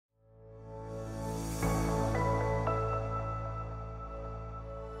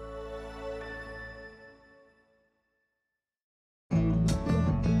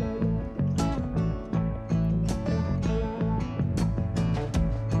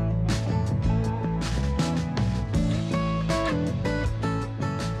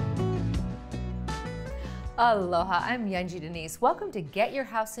Aloha, I'm Yunji Denise. Welcome to Get Your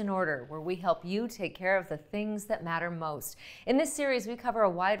House in Order, where we help you take care of the things that matter most. In this series, we cover a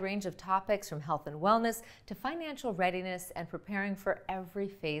wide range of topics from health and wellness to financial readiness and preparing for every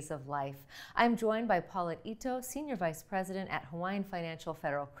phase of life. I'm joined by Paulette Ito, Senior Vice President at Hawaiian Financial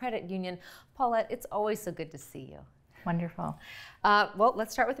Federal Credit Union. Paulette, it's always so good to see you. Wonderful. Well,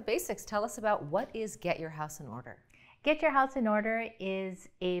 let's start with the basics. Tell us about what is Get Your House in Order. Get Your House in Order is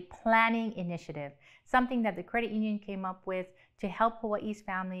a planning initiative, something that the credit union came up with to help Hawaii's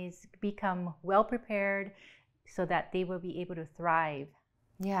families become well prepared so that they will be able to thrive.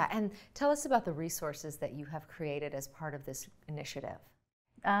 Yeah, and tell us about the resources that you have created as part of this initiative.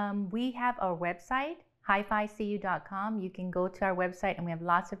 We have our website, hificu.com. You can go to our website and we have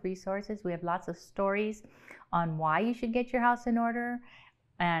lots of resources. We have lots of stories on why you should get your house in order,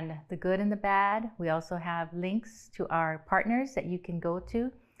 and the good and the bad. We also have links to our partners that you can go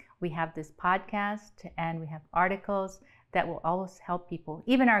to. We have this podcast and we have articles that will always help people.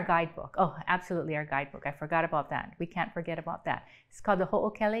 Even our guidebook. Oh, absolutely, our guidebook. I forgot about that. We can't forget about that. It's called the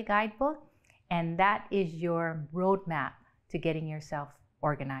Ho'okele Guidebook, and that is your roadmap to getting yourself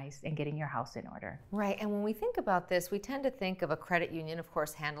organized and getting your house in order. Right, and when we think about this, we tend to think of a credit union, of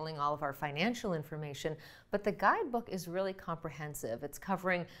course, handling all of our financial information, but the guidebook is really comprehensive. It's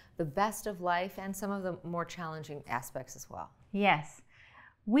covering the best of life and some of the more challenging aspects as well. Yes.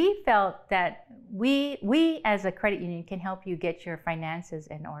 We felt that we as a credit union can help you get your finances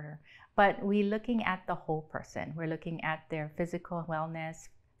in order, but we're looking at the whole person. We're looking at their physical wellness,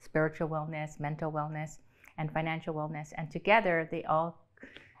 spiritual wellness, mental wellness, and financial wellness, and together they all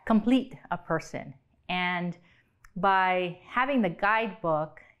complete a person. And by having the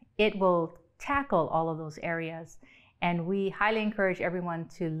guidebook, it will tackle all of those areas. And we highly encourage everyone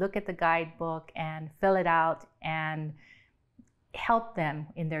to look at the guidebook and fill it out and help them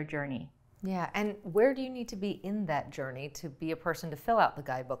in their journey. Yeah, and where do you need to be in that journey to be a person to fill out the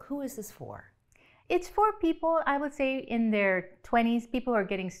guidebook? Who is this for? It's for people, I would say, in their 20s, people who are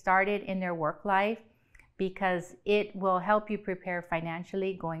getting started in their work life, because it will help you prepare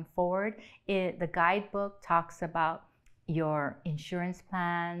financially going forward. The guidebook talks about your insurance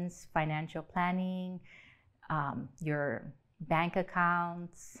plans, financial planning, your bank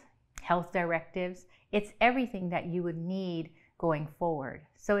accounts, health directives. It's everything that you would need going forward.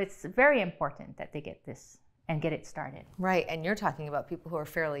 So it's very important that they get this and get it started. Right, and you're talking about people who are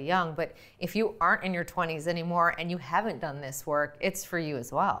fairly young, but if you aren't in your 20s anymore and you haven't done this work, it's for you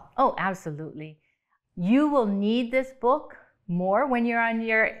as well. Oh, absolutely. You will need this book more when you're on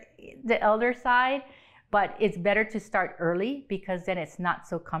the elder side, but it's better to start early because then it's not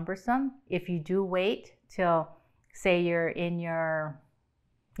so cumbersome. If you do wait till, say, you're in your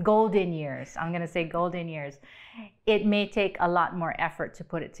golden years, I'm going to say golden years, it may take a lot more effort to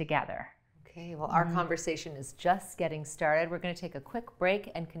put it together. Okay, well, our conversation is just getting started. We're going to take a quick break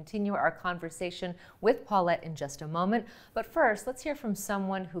and continue our conversation with Paulette in just a moment. But first, let's hear from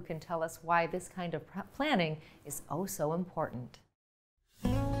someone who can tell us why this kind of planning is oh so important.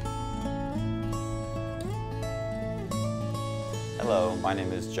 Hello, my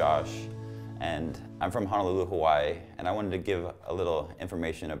name is Josh, and I'm from Honolulu, Hawaii, and I wanted to give a little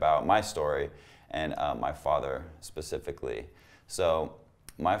information about my story and my father specifically. So,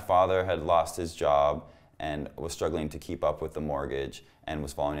 my father had lost his job and was struggling to keep up with the mortgage and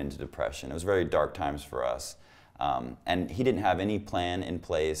was falling into depression. It was very dark times for us. And he didn't have any plan in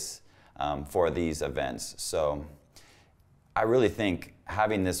place for these events. So I really think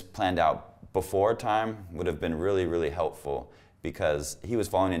having this planned out before time would have been really, really helpful, because he was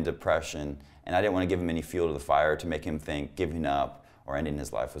falling into depression and I didn't want to give him any fuel to the fire to make him think giving up or ending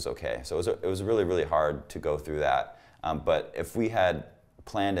his life was okay. So it was really, really hard to go through that. But if we had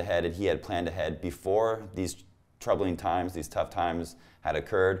planned ahead and he had planned ahead before these troubling times, these tough times had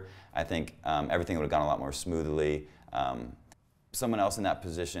occurred, I think everything would have gone a lot more smoothly. Someone else in that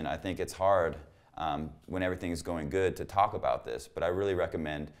position, I think it's hard when everything is going good to talk about this, but I really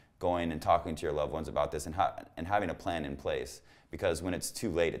recommend going and talking to your loved ones about this and having a plan in place, because when it's too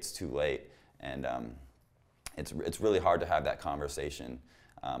late, it's too late, and it's really hard to have that conversation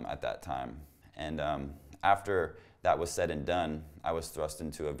at that time. And after that was said and done, I was thrust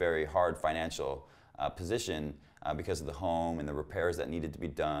into a very hard financial position because of the home and the repairs that needed to be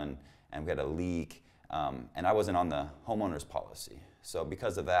done, and we had a leak, and I wasn't on the homeowner's policy. So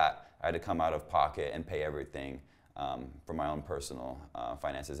because of that, I had to come out of pocket and pay everything for my own personal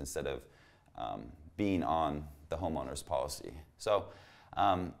finances instead of being on the homeowner's policy. So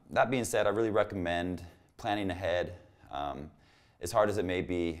that being said, I really recommend planning ahead. As hard as it may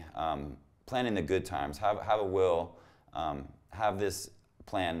be, plan in the good times. Have a will. Have this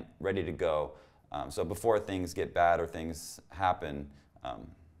plan ready to go So before things get bad or things happen,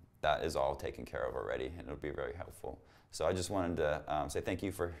 that is all taken care of already, and it'll be very helpful. So I just wanted to say thank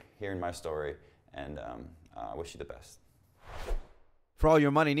you for hearing my story, and I wish you the best. For all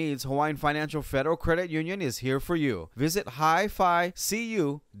your money needs, Hawaiian Financial Federal Credit Union is here for you. Visit hificu.com.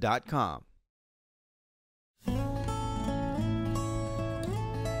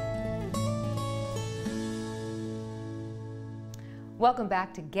 Welcome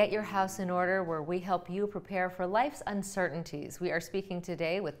back to Get Your House in Order, where we help you prepare for life's uncertainties. We are speaking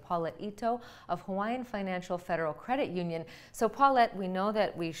today with Paulette Ito of Hawaiian Financial Federal Credit Union. So Paulette, we know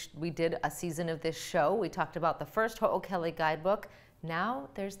that we did a season of this show. We talked about the first Ho'okele Guidebook. Now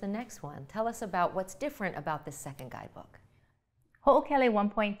there's the next one. Tell us about what's different about this second guidebook. Ho'okele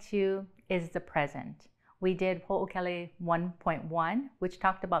 1.2 is the present. We did Ho'okele 1.1, which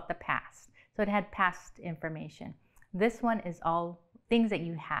talked about the past. So it had past information. This one is all things that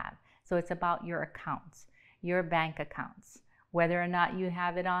you have. So it's about your accounts, your bank accounts, whether or not you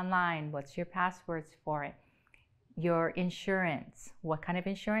have it online, what's your passwords for it, your insurance, what kind of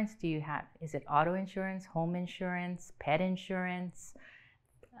insurance do you have? Is it auto insurance, home insurance, pet insurance?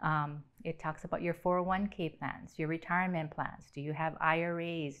 It talks about your 401k plans, your retirement plans. Do you have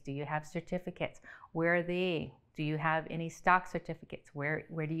IRAs? Do you have certificates? Where are they? Do you have any stock certificates? Where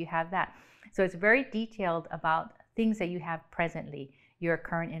do you have that? So it's very detailed about things that you have presently, your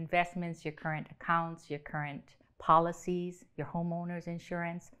current investments, your current accounts, your current policies, your homeowner's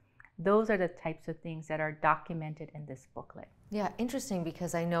insurance. Those are the types of things that are documented in this booklet. Yeah, interesting,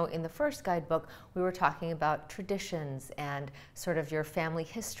 because I know in the first guidebook we were talking about traditions and sort of your family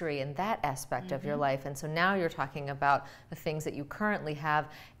history and that aspect of your life. And so now you're talking about the things that you currently have.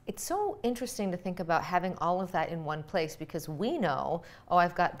 It's so interesting to think about having all of that in one place, because we know, oh,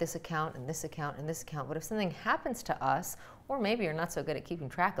 I've got this account and this account and this account. But if something happens to us, or maybe you're not so good at keeping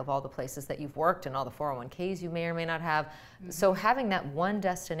track of all the places that you've worked and all the 401ks you may or may not have. So having that one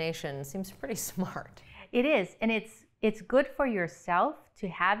destination seems pretty smart. It is, and it's good for yourself to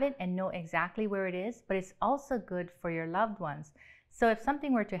have it and know exactly where it is, but it's also good for your loved ones. So if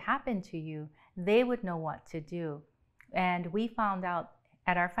something were to happen to you, they would know what to do. And we found out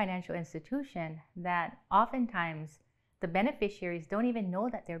at our financial institution that oftentimes the beneficiaries don't even know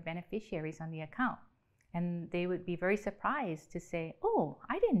that they're beneficiaries on the account. And they would be very surprised to say, oh,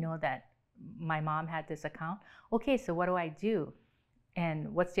 I didn't know that my mom had this account. Okay, so what do I do?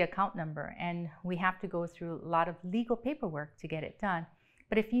 And what's the account number? And we have to go through a lot of legal paperwork to get it done.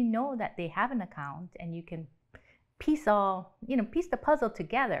 But if you know that they have an account and you can piece the puzzle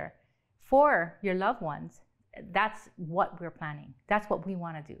together for your loved ones, that's what we're planning. That's what we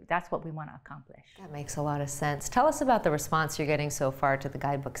want to do. That's what we want to accomplish. That makes a lot of sense. Tell us about the response you're getting so far to the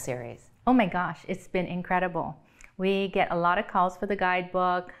guidebook series. Oh my gosh, it's been incredible. We get a lot of calls for the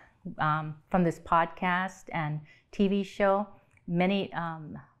guidebook from this podcast and TV show. Many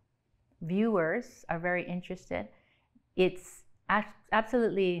viewers are very interested. It's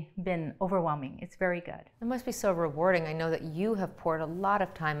absolutely been overwhelming. It's very good. It must be so rewarding. I know that you have poured a lot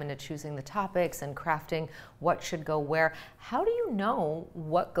of time into choosing the topics and crafting what should go where. How do you know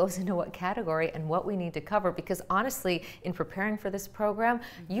what goes into what category and what we need to cover? Because honestly, in preparing for this program,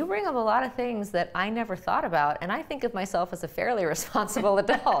 you bring up a lot of things that I never thought about, and I think of myself as a fairly responsible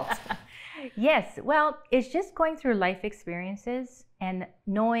adult. Yes, well, it's just going through life experiences and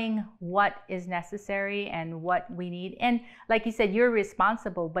knowing what is necessary and what we need. And like you said, you're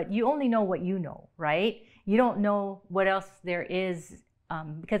responsible, but you only know what you know, right? You don't know what else there is,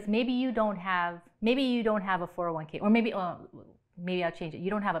 because maybe you don't have a 401k, or maybe I'll change it. You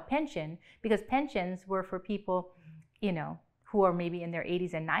don't have a pension, because pensions were for people, who are maybe in their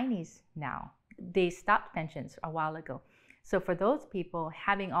 80s and 90s now. They stopped pensions a while ago. So for those people,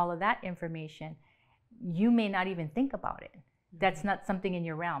 having all of that information, you may not even think about it. That's not something in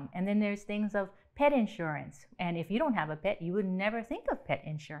your realm. And then there's things of pet insurance. And if you don't have a pet, you would never think of pet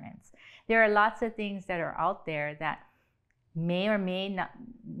insurance. There are lots of things that are out there that may or may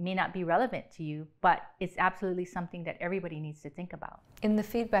not be relevant to you, but it's absolutely something that everybody needs to think about. In the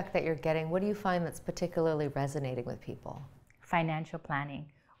feedback that you're getting, what do you find that's particularly resonating with people? Financial planning,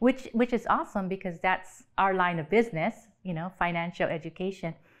 which is awesome, because that's our line of business, financial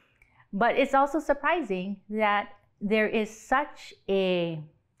education. But it's also surprising that there is such a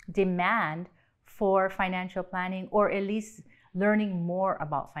demand for financial planning, or at least learning more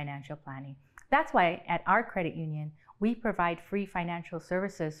about financial planning. That's why at our credit union, we provide free financial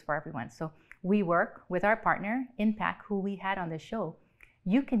services for everyone. So we work with our partner, Impact, who we had on the show.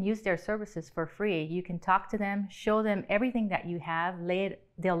 You can use their services for free. You can talk to them, show them everything that you have,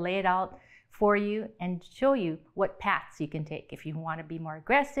 they'll lay it out for you and show you what paths you can take. If you want to be more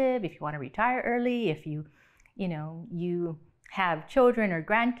aggressive, if you want to retire early, if you have children or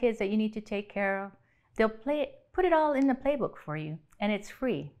grandkids that you need to take care of, they'll put it all in the playbook for you, and it's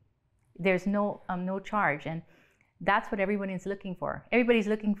free. There's no charge, and that's what everyone is looking for. Everybody's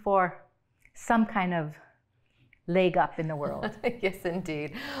looking for some kind of leg up in the world. Yes,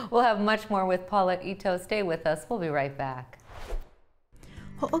 indeed. We'll have much more with Paulette Ito. Stay with us. We'll be right back.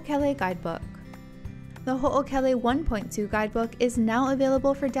 Ho'okele Guidebook. The Ho'okele 1.2 Guidebook is now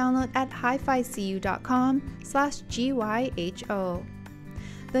available for download at hificu.com/gyho.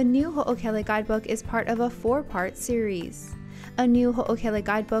 The new Ho'okele Guidebook is part of a 4-part series. A new Ho'okele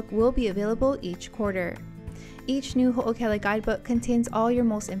Guidebook will be available each quarter. Each new Ho'okele Guidebook contains all your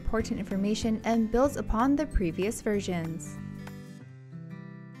most important information and builds upon the previous versions.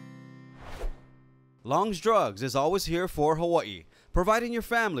 Long's Drugs is always here for Hawaii, providing your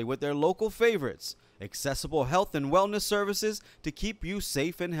family with their local favorites, accessible health and wellness services to keep you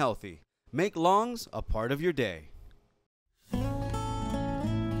safe and healthy. Make Long's a part of your day.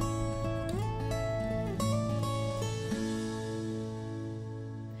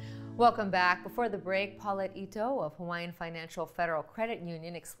 Welcome back. Before the break, Paulette Ito of Hawaiian Financial Federal Credit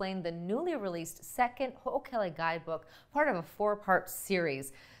Union explained the newly released second Ho'okele Guidebook, part of a 4-part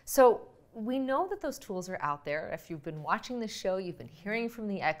series. So we know that those tools are out there. If you've been watching the show, you've been hearing from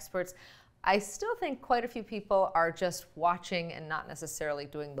the experts. I still think quite a few people are just watching and not necessarily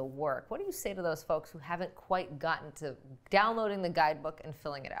doing the work. What do you say to those folks who haven't quite gotten to downloading the guidebook and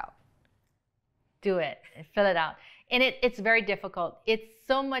filling it out? Do it and fill it out. And it's very difficult. It's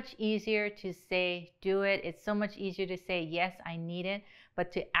so much easier to say, do it. It's so much easier to say, yes, I need it.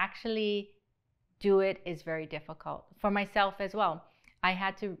 But to actually do it is very difficult. For myself as well, I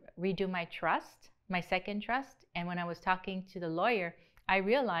had to redo my trust, my second trust. And when I was talking to the lawyer, I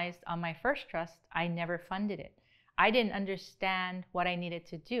realized on my first trust, I never funded it. I didn't understand what I needed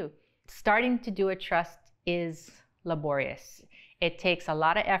to do. Starting to do a trust is laborious. It takes a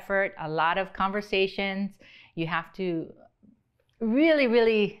lot of effort, a lot of conversations. You have to really,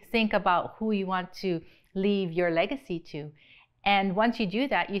 really think about who you want to leave your legacy to. And once you do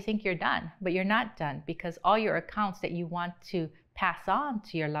that, you think you're done, but you're not done, because all your accounts that you want to pass on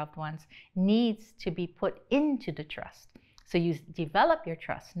to your loved ones needs to be put into the trust. So you develop your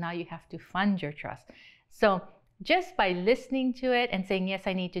trust. Now you have to fund your trust. So just by listening to it and saying, yes,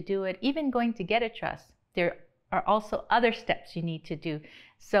 I need to do it, even going to get a trust, there are also other steps you need to do.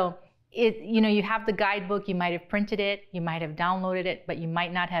 So you have the guidebook, you might have printed it, you might have downloaded it, but you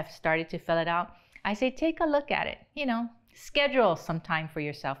might not have started to fill it out. I say, take a look at it, schedule some time for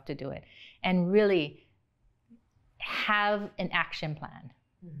yourself to do it and really have an action plan.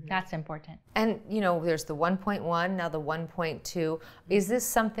 Mm-hmm. That's important. And there's the 1.1, now the 1.2. Is this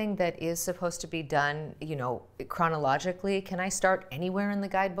something that is supposed to be done, chronologically? Can I start anywhere in the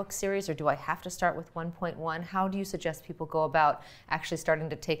guidebook series, or do I have to start with 1.1? How do you suggest people go about actually starting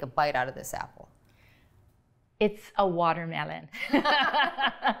to take a bite out of this apple? It's a watermelon.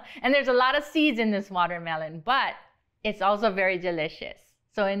 And there's a lot of seeds in this watermelon, but it's also very delicious.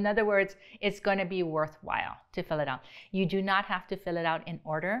 So in other words, it's going to be worthwhile to fill it out. You do not have to fill it out in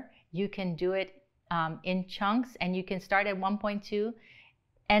order. You can do it in chunks, and you can start at 1.2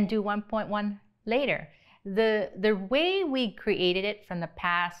 and do 1.1 later. The way we created it from the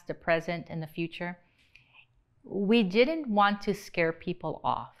past, the present, and the future, we didn't want to scare people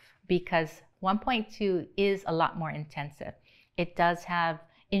off, because 1.2 is a lot more intensive. It does have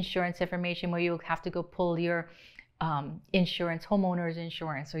insurance information where you have to go pull your insurance, homeowner's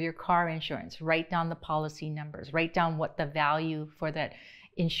insurance, or your car insurance, write down the policy numbers, write down what the value for that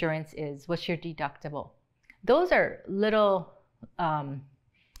insurance is, what's your deductible. Those are little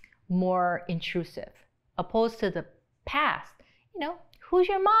more intrusive, opposed to the past. Who's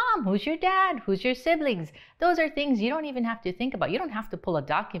your mom, who's your dad, who's your siblings? Those are things you don't even have to think about. You don't have to pull a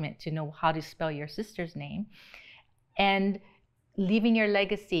document to know how to spell your sister's name. And leaving your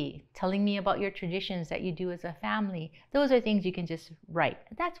legacy, telling me about your traditions that you do as a family. Those are things you can just write.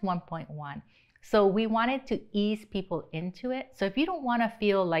 That's 1.1. So we wanted to ease people into it. So if you don't want to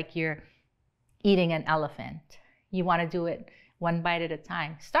feel like you're eating an elephant, you want to do it one bite at a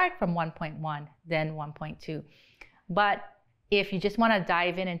time, start from 1.1, then 1.2. But if you just want to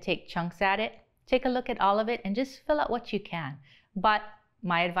dive in and take chunks at it, take a look at all of it and just fill out what you can. But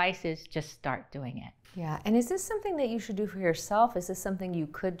my advice is just start doing it. Yeah, and is this something that you should do for yourself? Is this something you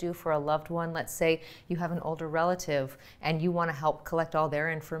could do for a loved one? Let's say you have an older relative and you want to help collect all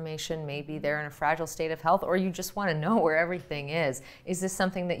their information. Maybe they're in a fragile state of health, or you just want to know where everything is. Is this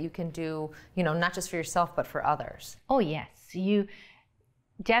something that you can do, not just for yourself, but for others? Oh, yes.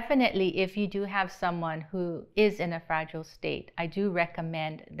 Definitely, if you do have someone who is in a fragile state, I do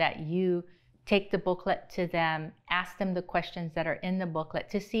recommend that you take the booklet to them, ask them the questions that are in the booklet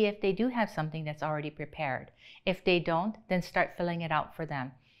to see if they do have something that's already prepared. If they don't, then start filling it out for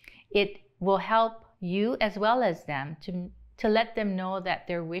them. It will help you as well as them to let them know that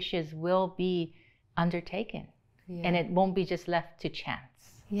their wishes will be undertaken, and it won't be just left to chance.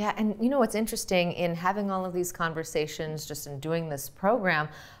 Yeah, and you know what's interesting in having all of these conversations, just in doing this program,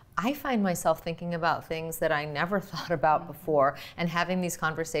 I find myself thinking about things that I never thought about before, and having these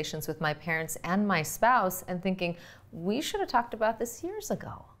conversations with my parents and my spouse and thinking, we should have talked about this years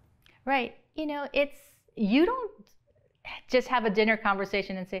ago. Right. You know, you don't just have a dinner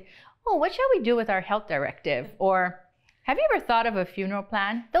conversation and say, oh, what shall we do with our health directive? Or have you ever thought of a funeral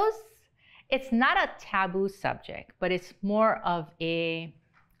plan? It's not a taboo subject, but it's more of a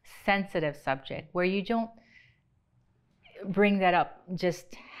sensitive subject where you don't bring that up just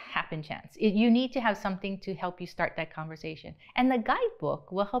happen chance. You need to have something to help you start that conversation. And the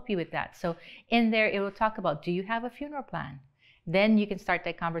guidebook will help you with that. So in there, it will talk about, do you have a funeral plan? Then you can start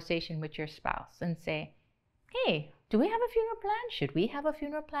that conversation with your spouse and say, hey, do we have a funeral plan? Should we have a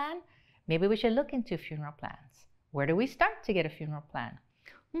funeral plan? Maybe we should look into funeral plans. Where do we start to get a funeral plan?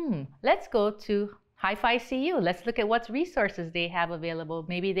 Let's go to Hi-Fi CU. Let's look at what resources they have available.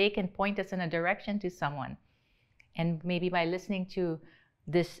 Maybe they can point us in a direction to someone. And maybe by listening to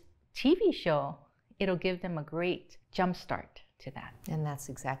this TV show, it'll give them a great jump start to that. And that's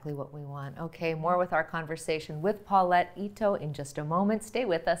exactly what we want. Okay, more with our conversation with Paulette Ito in just a moment. Stay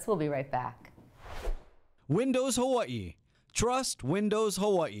with us. We'll be right back. Windows Hawaii. Trust Windows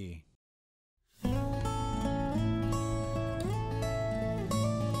Hawaii.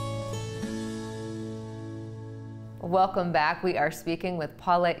 Welcome back. We are speaking with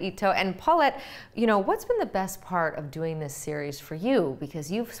Paulette Ito. And Paulette, you know, what's been the best part of doing this series for you?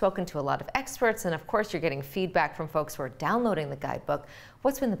 Because you've spoken to a lot of experts, and of course you're getting feedback from folks who are downloading the guidebook.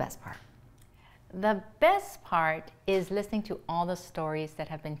 What's been the best part? The best part is listening to all the stories that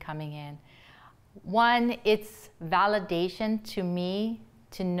have been coming in. One, it's validation to me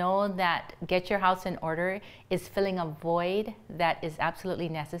to know that Get Your House in Order is filling a void that is absolutely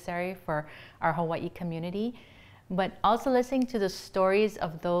necessary for our Hawaii community. But also listening to the stories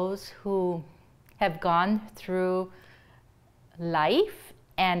of those who have gone through life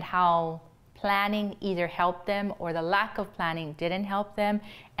and how planning either helped them or the lack of planning didn't help them,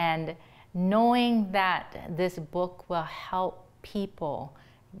 and knowing that this book will help people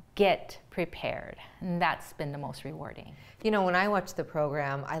get prepared. And that's been the most rewarding. You know, when I watch the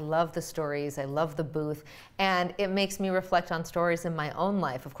program, I love the stories, I love the booth, and it makes me reflect on stories in my own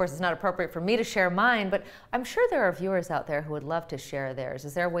life. Of course, it's not appropriate for me to share mine, but I'm sure there are viewers out there who would love to share theirs.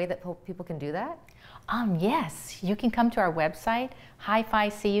 Is there a way that people can do that? Yes, you can come to our website,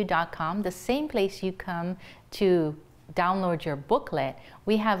 hificu.com, the same place you come to download your booklet.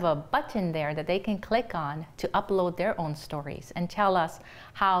 We have a button there that they can click on to upload their own stories and tell us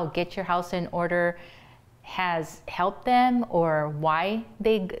how Get Your House in Order has helped them or why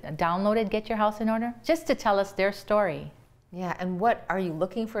they downloaded Get Your House in Order, just to tell us their story. Yeah, and what are you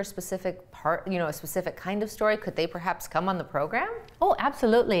looking for? A specific part, you know, a specific kind of story? Could they perhaps come on the program? Oh,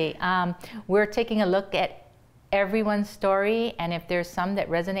 absolutely. We're taking a look at everyone's story, and if there's some that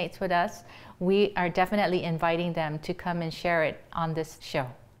resonates with us, we are definitely inviting them to come and share it on this show.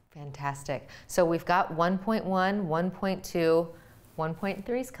 Fantastic. So we've got 1.1, 1.2,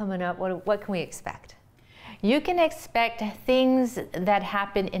 1.3 is coming up. What can we expect? You can expect things that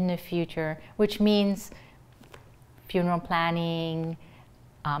happen in the future, which means funeral planning,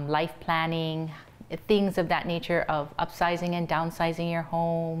 life planning, things of that nature, of upsizing and downsizing your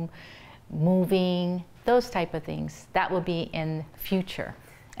home, moving, those type of things. That will be in future.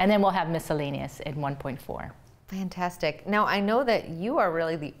 And then we'll have miscellaneous in 1.4. Fantastic. Now, I know that you are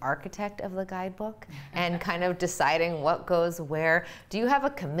really the architect of the guidebook and kind of deciding what goes where. Do you have a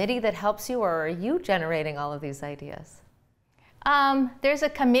committee that helps you, or are you generating all of these ideas? There's a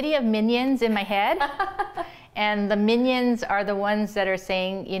committee of minions in my head. And the minions are the ones that are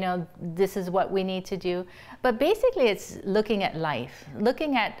saying, you know, this is what we need to do. But basically, it's looking at life,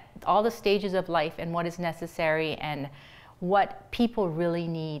 looking at all the stages of life and what is necessary and what people really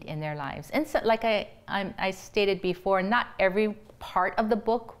need in their lives. And so, like I stated before, not every part of the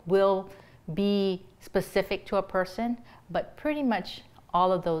book will be specific to a person, but pretty much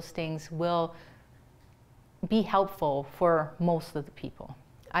all of those things will be helpful for most of the people.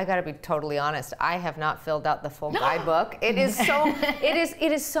 I got to be totally honest. I have not filled out the full guidebook. It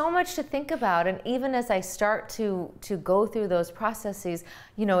is so much to think about. And even as I start to go through those processes,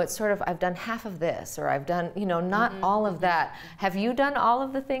 you know, it's sort of, I've done half of this, or I've done, you know, not all of that. Have you done all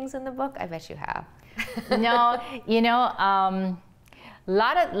of the things in the book? I bet you have. No, you know, a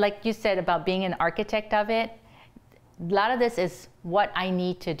lot of, like you said about being an architect of it, a lot of this is what I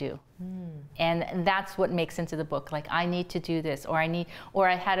need to do. And that's what makes into the book. Like, I need to do this, or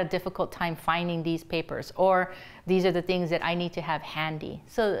I had a difficult time finding these papers, or these are the things that I need to have handy.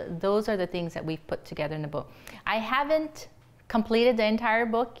 So those are the things that we've put together in the book. I haven't completed the entire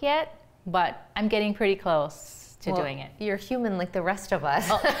book yet, but I'm getting pretty close to doing it. You're human like the rest of us.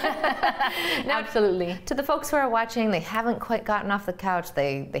 Now, absolutely. To the folks who are watching, they haven't quite gotten off the couch,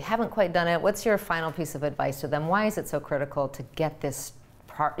 they haven't quite done it. What's your final piece of advice to them? Why is it so critical to get this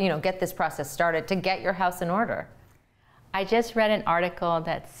get this process started, to get your house in order? I just read an article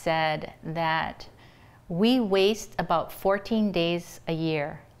that said that we waste about 14 days a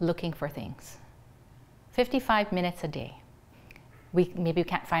year looking for things. 55 minutes a day. Maybe we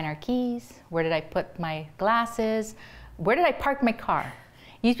can't find our keys. Where did I put my glasses? Where did I park my car?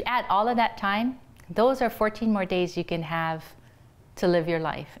 You add all of that time, those are 14 more days you can have to live your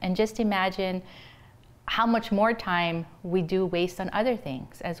life. And just imagine how much more time we do waste on other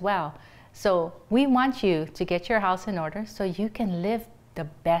things as well. So we want you to get your house in order so you can live the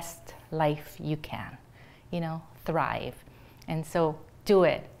best life you can, you know, thrive. And so do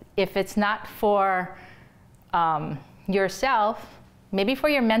it. If it's not for yourself, maybe for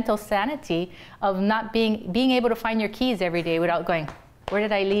your mental sanity of not being able to find your keys every day without going, where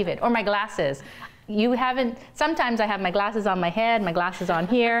did I leave it? Or my glasses. You haven't, sometimes I have my glasses on my head, my glasses on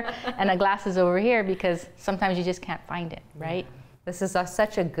here, and the glasses over here, because sometimes you just can't find it, right? This is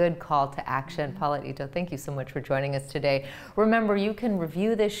such a good call to action. Paula Ito, thank you so much for joining us today. Remember, you can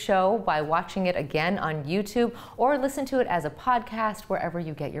review this show by watching it again on YouTube, or listen to it as a podcast wherever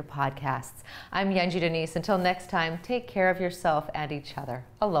you get your podcasts. I'm Yanji Denise. Until next time, take care of yourself and each other.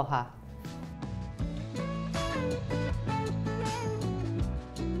 Aloha.